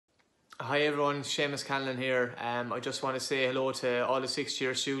Hi everyone, Seamus Callanan here. I just want to say hello to all the 6th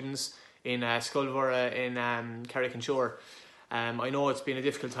year students in Sculvera in Carrick-on-Shore. I know it's been a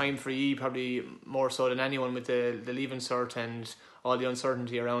difficult time for you, probably more so than anyone with the leaving cert and all the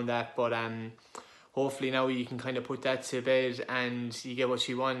uncertainty around that, but hopefully now you can kind of put that to bed and you get what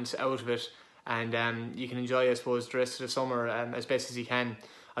you want out of it, and you can enjoy, I suppose, the rest of the summer as best as you can.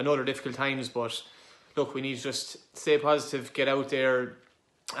 I know they're difficult times, but look, we need to just stay positive, get out there.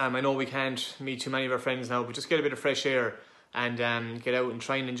 I know we can't meet too many of our friends now, but just get a bit of fresh air and get out and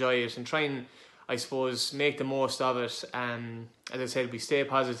try and enjoy it and try and, I suppose, make the most of it. As I said, we stay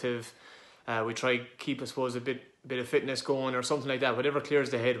positive. We try keep, I suppose, a bit of fitness going or something like that. Whatever clears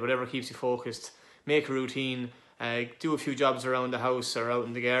the head, whatever keeps you focused. Make a routine. Do a few jobs around the house or out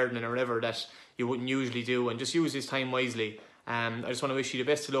in the garden or whatever that you wouldn't usually do, and just use this time wisely. I just want to wish you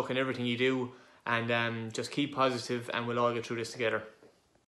the best of luck in everything you do, and just keep positive, and we'll all get through this together.